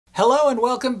Hello and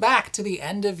welcome back to the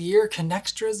end of year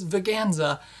Connextras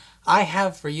Veganza. I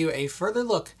have for you a further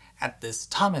look at this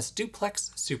Thomas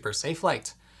Duplex Super Safe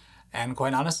Light. And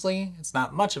quite honestly, it's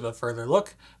not much of a further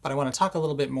look, but I want to talk a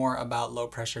little bit more about low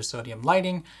pressure sodium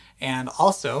lighting and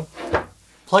also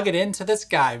plug it into this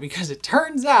guy because it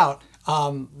turns out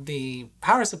the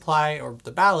power supply or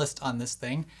the ballast on this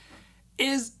thing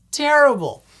is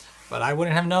terrible. But I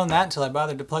wouldn't have known that until I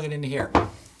bothered to plug it into here.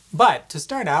 But to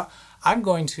start out, I'm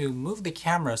going to move the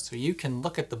camera so you can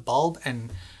look at the bulb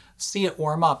and see it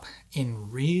warm up in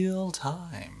real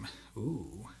time.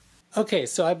 Ooh. Okay,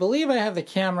 so I believe I have the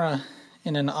camera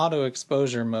in an auto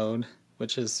exposure mode,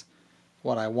 which is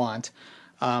what I want.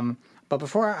 But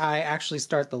before I actually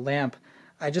start the lamp,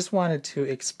 I just wanted to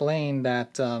explain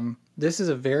that this is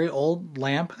a very old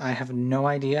lamp. I have no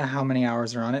idea how many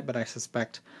hours are on it, but I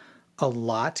suspect a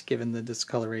lot given the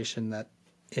discoloration that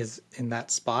is in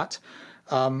that spot.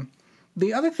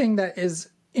 The other thing that is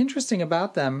interesting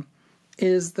about them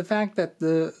is the fact that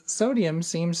the sodium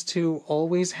seems to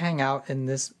always hang out in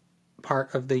this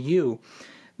part of the U.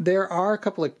 There are a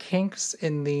couple of kinks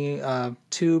in the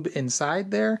tube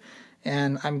inside there,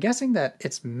 and I'm guessing that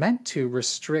it's meant to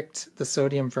restrict the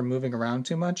sodium from moving around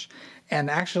too much. And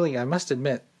actually, I must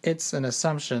admit, it's an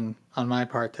assumption on my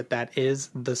part that that is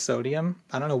the sodium.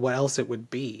 I don't know what else it would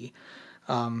be.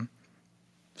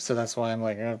 So that's why I'm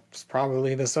like, it's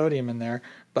probably the sodium in there.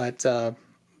 But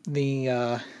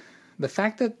the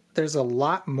fact that there's a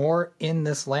lot more in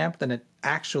this lamp than it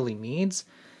actually needs,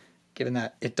 given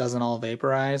that it doesn't all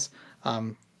vaporize,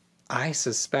 I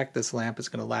suspect this lamp is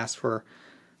going to last for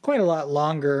quite a lot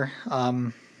longer,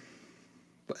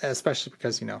 especially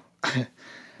because, you know,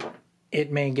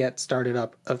 it may get started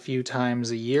up a few times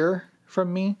a year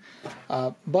from me.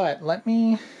 But let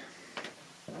me...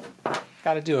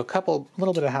 Got to do a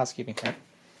little bit of housekeeping here.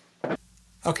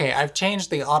 Okay, I've changed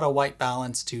the auto white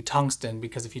balance to tungsten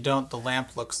because if you don't, the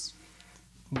lamp looks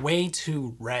way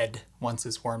too red once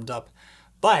it's warmed up.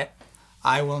 But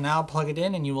I will now plug it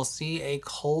in and you will see a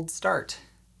cold start.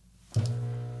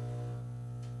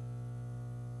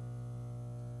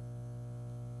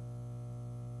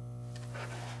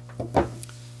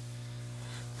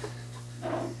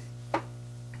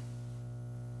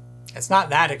 It's not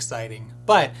that exciting,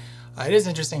 but it is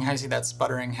interesting how you see that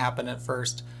sputtering happen at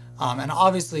first. And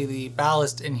obviously the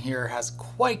ballast in here has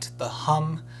quite the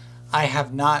hum. I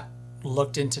have not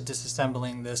looked into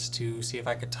disassembling this to see if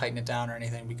I could tighten it down or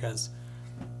anything because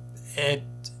it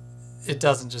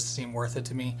doesn't just seem worth it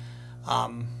to me.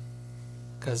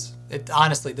 Because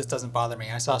honestly, this doesn't bother me.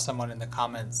 I saw someone in the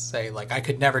comments say like I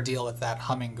could never deal with that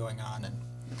humming going on,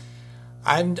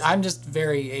 and I'm just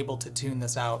very able to tune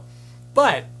this out.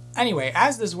 But anyway,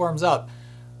 as this warms up,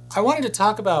 I wanted to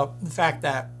talk about the fact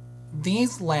that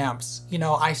these lamps, you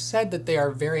know, I said that they are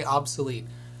very obsolete.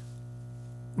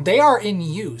 They are in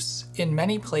use in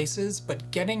many places,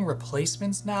 but getting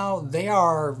replacements now, they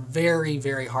are very,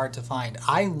 very hard to find.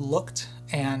 I looked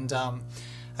and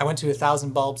I went to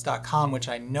 1000bulbs.com, which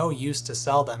I know used to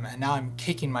sell them, and now I'm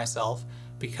kicking myself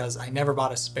because I never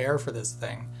bought a spare for this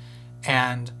thing.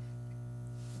 And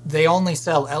they only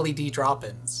sell LED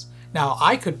drop-ins. Now,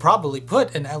 I could probably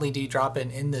put an LED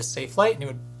drop-in in this safe light and it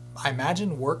would, I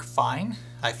imagine, work fine.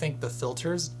 I think the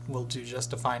filters will do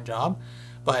just a fine job.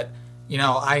 But, you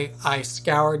know, I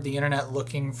scoured the internet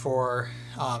looking for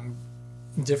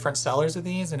different sellers of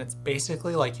these, and it's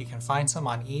basically like you can find some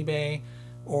on eBay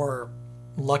or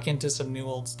look into some new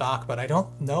old stock, but I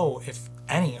don't know if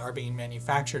any are being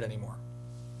manufactured anymore.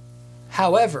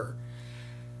 However,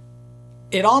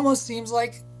 it almost seems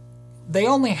like they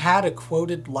only had a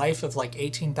quoted life of like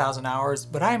 18,000 hours,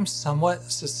 but I'm somewhat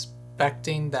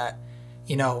suspecting that,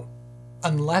 you know,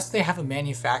 unless they have a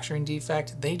manufacturing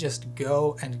defect, they just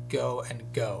go and go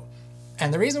and go.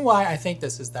 And the reason why I think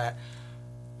this is that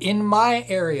in my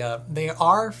area, they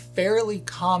are fairly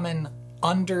common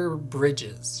under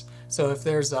bridges. So if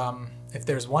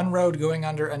there's one road going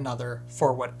under another,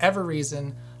 for whatever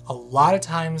reason, a lot of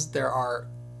times there are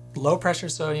low pressure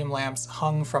sodium lamps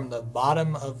hung from the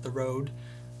bottom of the road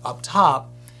up top,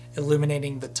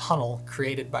 illuminating the tunnel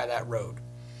created by that road.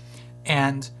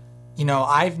 And, you know,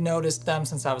 I've noticed them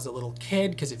since I was a little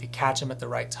kid, because if you catch them at the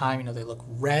right time, you know, they look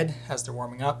red as they're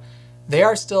warming up. They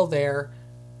are still there,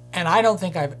 and I don't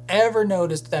think I've ever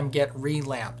noticed them get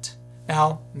re-lamped.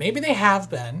 Now, maybe they have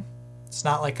been. It's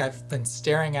not like I've been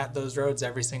staring at those roads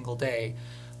every single day,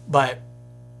 but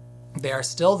they are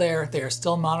still there. They are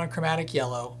still monochromatic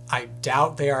yellow. I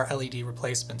doubt they are LED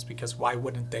replacements because why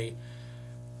wouldn't they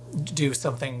do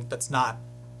something that's not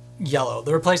yellow?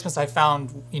 The replacements I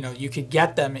found, you know, you could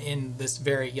get them in this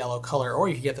very yellow color or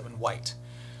you could get them in white.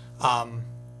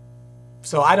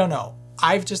 So I don't know.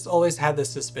 I've just always had this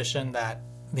suspicion that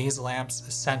these lamps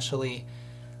essentially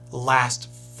last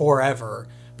forever,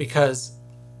 because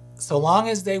so long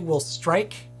as they will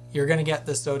strike, you're going to get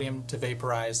the sodium to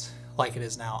vaporize like it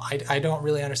is now. I don't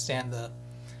really understand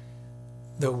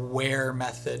the wear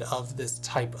method of this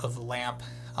type of lamp,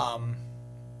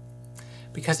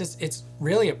 because it's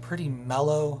really a pretty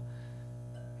mellow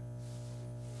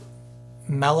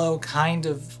kind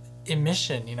of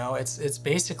emission. You know, it's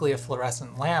basically a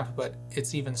fluorescent lamp, but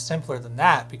it's even simpler than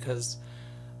that, because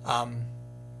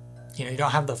you know, you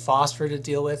don't have the phosphor to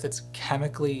deal with. It's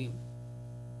chemically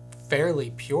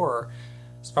fairly pure.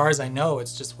 As far as I know,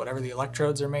 it's just whatever the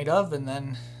electrodes are made of, and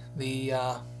then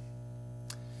the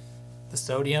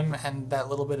sodium and that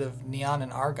little bit of neon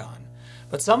and argon.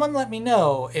 But someone let me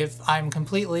know if I'm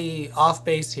completely off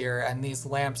base here and these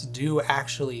lamps do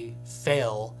actually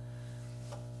fail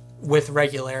with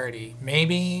regularity.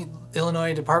 Maybe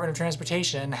Illinois Department of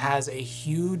Transportation has a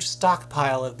huge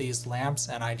stockpile of these lamps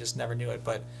and I just never knew it,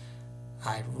 but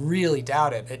I really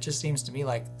doubt it. It just seems to me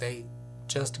like they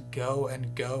just go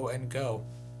and go and go.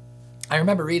 I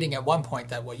remember reading at one point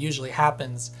that what usually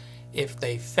happens if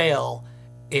they fail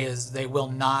is they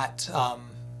will not,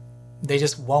 they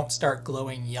just won't start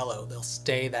glowing yellow. They'll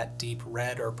stay that deep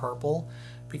red or purple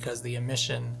because the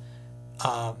emission,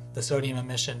 the sodium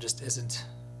emission just isn't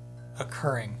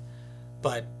occurring.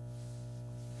 But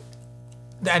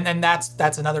and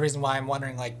that's another reason why I'm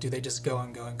wondering, like, do they just go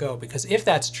and go and go? Because if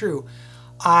that's true,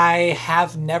 I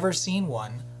have never seen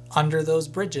one under those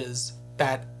bridges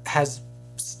that has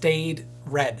stayed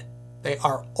red. They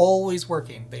are always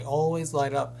working. They always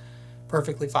light up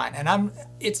perfectly fine. And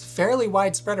it's fairly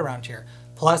widespread around here.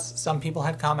 Plus, some people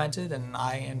had commented, and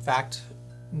I in fact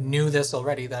knew this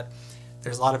already, that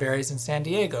there's a lot of areas in San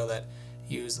Diego that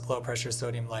use low pressure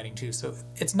sodium lighting too. So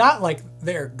it's not like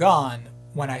they're gone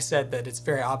when I said that it's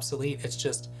very obsolete. It's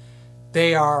just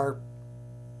they are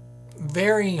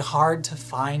very hard to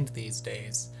find these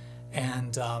days.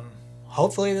 And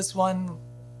hopefully this one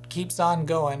keeps on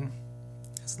going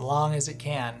as long as it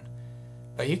can.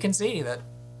 But you can see that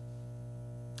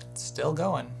it's still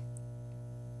going.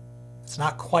 It's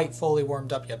not quite fully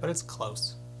warmed up yet, but it's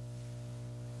close.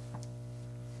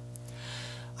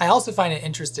 I also find it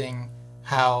interesting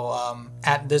how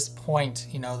at this point,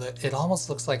 you know, that it almost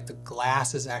looks like the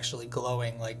glass is actually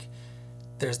glowing, like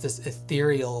there's this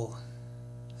ethereal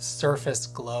surface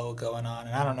glow going on.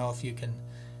 And I don't know if you can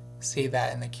see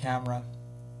that in the camera.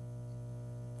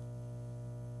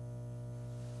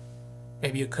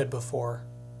 Maybe you could before.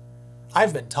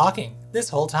 I've been talking this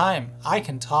whole time. I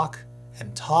can talk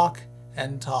and talk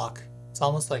and talk. It's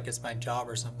almost like it's my job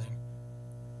or something.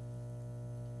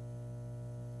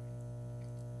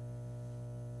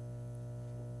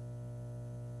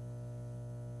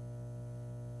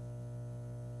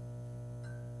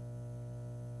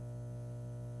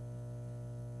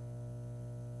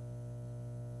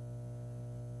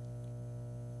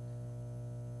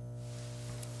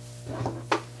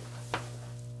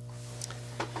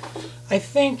 I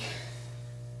think,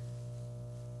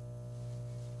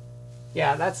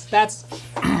 yeah, that's that's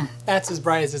as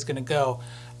bright as it's going to go.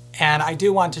 And I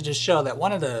do want to just show that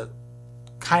one of the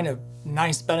kind of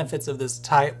nice benefits of this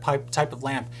type of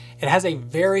lamp, it has a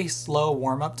very slow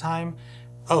warm-up time.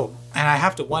 Oh, and I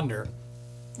have to wonder,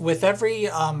 with every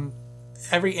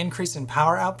increase in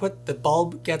power output, the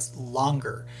bulb gets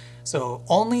longer. So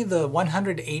only the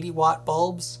 180 watt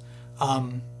bulbs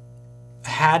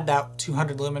had that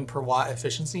 200 lumen per watt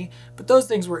efficiency, but those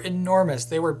things were enormous.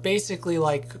 They were basically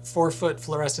like 4-foot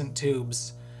fluorescent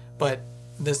tubes, but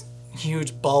this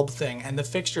huge bulb thing, and the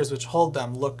fixtures which hold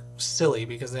them look silly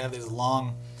because they have these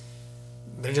long,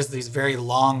 they're just these very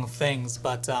long things.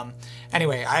 But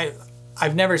anyway,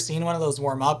 I've never seen one of those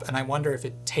warm up, and I wonder if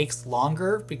it takes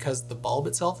longer because the bulb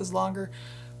itself is longer.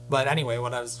 But anyway,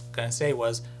 what I was gonna say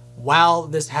was, while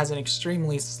this has an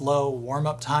extremely slow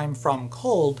warm-up time from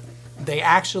cold, they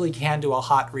actually can do a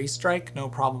hot restrike, no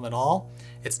problem at all.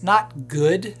 It's not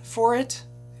good for it,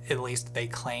 at least they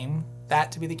claim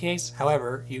that to be the case.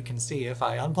 However, you can see if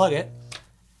I unplug it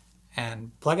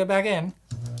and plug it back in,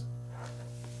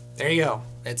 there you go,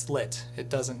 it's lit. It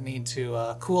doesn't need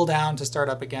to cool down to start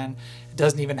up again. It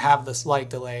doesn't even have the slight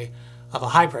delay of a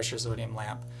high-pressure sodium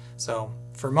lamp. So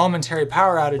for momentary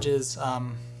power outages,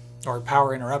 or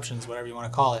power interruptions, whatever you want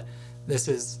to call it, this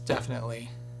is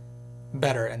definitely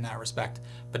better in that respect.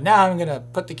 But now I'm gonna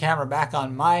put the camera back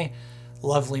on my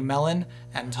lovely melon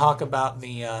and talk about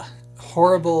the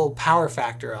horrible power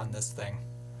factor on this thing.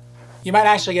 You might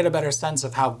actually get a better sense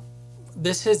of how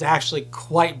this is actually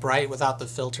quite bright without the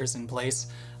filters in place.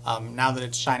 Now that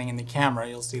it's shining in the camera,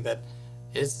 you'll see that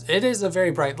it is a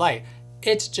very bright light.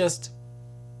 It's just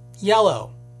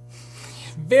yellow.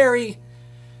 Very,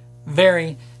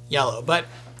 very yellow. But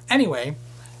anyway,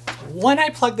 when I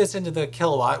plugged this into the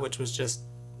kilowatt, which was just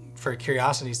for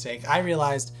curiosity's sake, I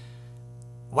realized,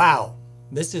 wow,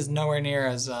 this is nowhere near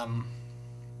as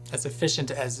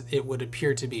efficient as it would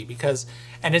appear to be. Because,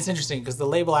 and it's interesting because the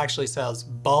label actually says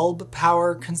bulb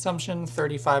power consumption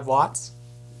 35 watts,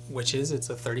 which is, it's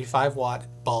a 35 watt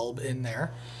bulb in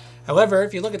there. However,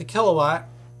 if you look at the kilowatt,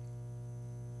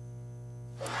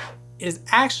 it is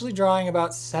actually drawing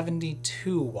about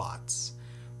 72 watts,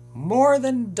 more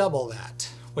than double that,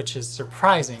 which is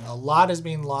surprising. A lot is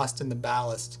being lost in the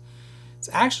ballast. It's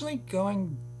actually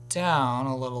going down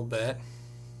a little bit.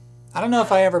 I don't know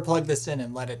if I ever plugged this in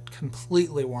and let it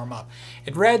completely warm up.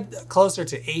 It read closer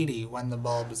to 80 when the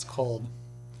bulb is cold.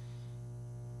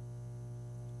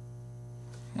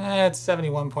 It's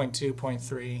 71.2,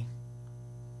 0.3,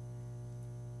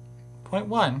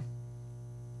 0.1,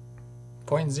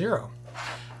 0.0.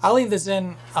 I'll leave this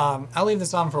in. I'll leave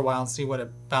this on for a while and see what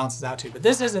it balances out to. But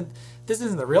this isn't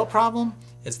the real problem.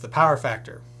 It's the power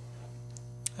factor.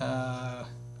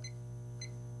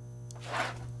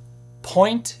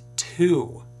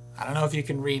 0.2. I don't know if you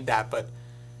can read that, but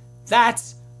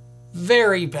that's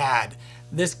very bad.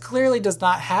 This clearly does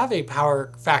not have a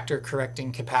power factor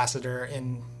correcting capacitor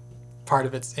in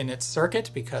its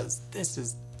circuit, because this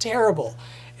is terrible.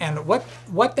 And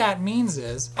what that means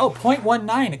is, oh,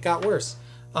 0.19, it got worse.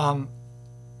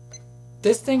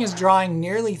 This thing is drawing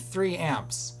nearly 3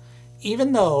 amps,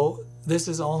 even though this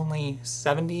is only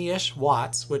 70-ish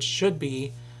watts, which should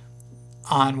be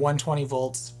on 120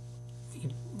 volts, a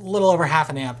little over half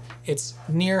an amp. It's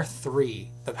near 3.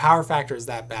 The power factor is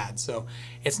that bad. So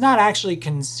it's not actually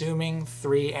consuming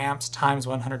 3 amps times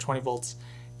 120 volts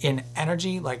in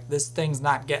energy. Like, this thing's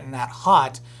not getting that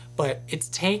hot, but it's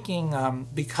taking,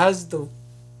 because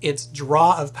its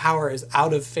draw of power is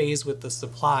out of phase with the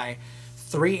supply,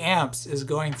 3 amps is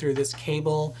going through this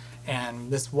cable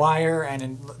and this wire and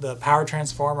in the power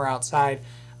transformer outside.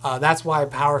 That's why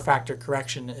power factor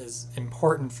correction is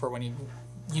important for when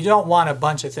you don't want a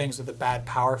bunch of things with a bad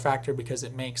power factor, because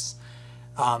it makes,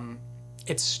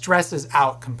 it stresses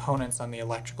out components on the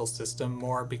electrical system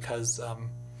more, because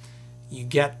you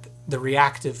get the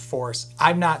reactive force.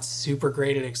 I'm not super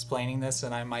great at explaining this,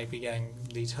 and I might be getting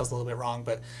details a little bit wrong,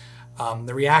 but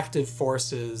the reactive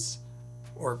forces,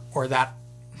 or that,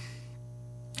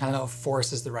 I don't know if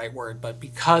force is the right word, but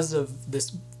because of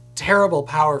this terrible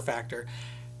power factor,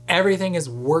 everything is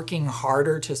working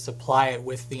harder to supply it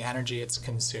with the energy it's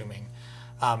consuming.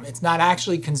 It's not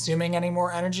actually consuming any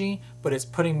more energy, but it's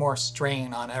putting more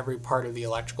strain on every part of the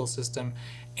electrical system.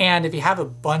 And if you have a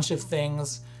bunch of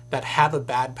things that have a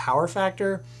bad power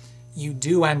factor, you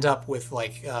do end up with,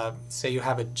 like, say you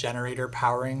have a generator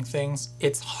powering things,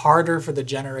 it's harder for the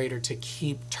generator to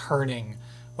keep turning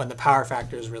when the power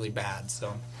factor is really bad.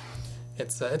 So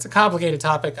it's a complicated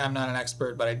topic. I'm not an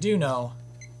expert, but I do know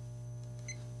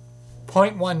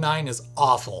 0.19 is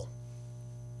awful.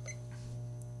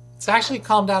 It's actually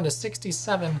calmed down to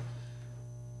 67.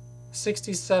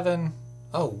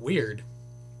 Oh, weird.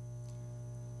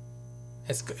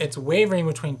 It's wavering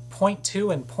between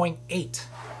 0.2 and 0.8.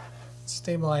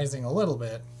 Stabilizing a little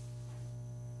bit.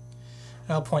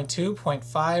 Now 0.2,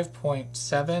 0.5,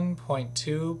 0.7,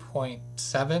 0.2,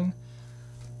 0.7.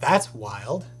 That's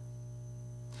wild.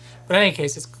 But in any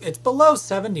case, it's below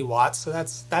 70 watts, so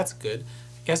that's good.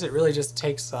 I guess it really just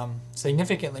takes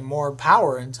significantly more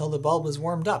power until the bulb is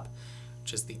warmed up,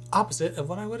 which is the opposite of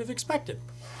what I would have expected.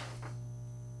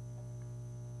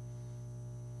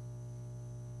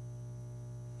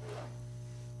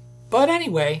 But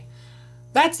anyway,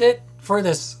 that's it for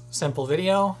this simple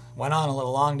video. Went on a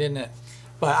little long, didn't it?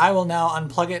 But I will now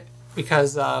unplug it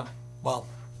because, well,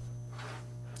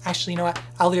 actually, you know what?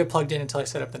 I'll leave it plugged in until I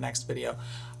set up the next video.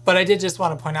 But I did just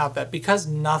want to point out that because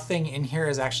nothing in here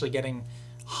is actually getting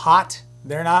hot,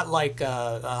 they're not like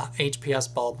a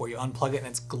HPS bulb where you unplug it and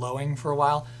it's glowing for a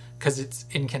while because it's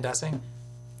incandescing.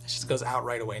 It just goes out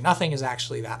right away. Nothing is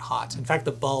actually that hot. In fact,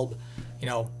 the bulb, you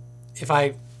know, if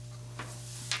I'm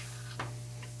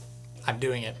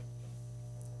doing it.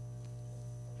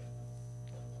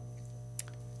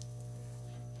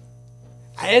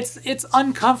 It's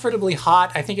uncomfortably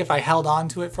hot. I think if I held on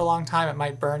to it for a long time, it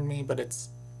might burn me, but it's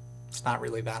not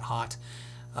really that hot.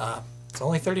 It's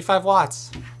only 35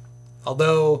 watts.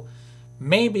 Although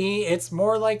maybe it's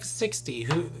more like 60.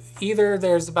 Either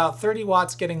there's about 30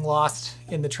 watts getting lost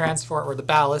in the transformer or the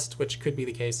ballast, which could be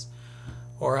the case,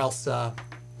 or else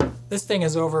this thing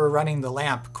is overrunning the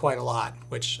lamp quite a lot,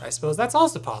 which I suppose that's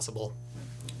also possible.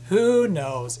 Who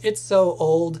knows? It's so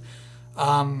old.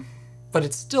 But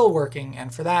it's still working,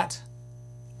 and for that,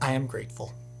 I am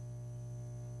grateful.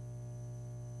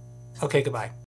 Okay, goodbye.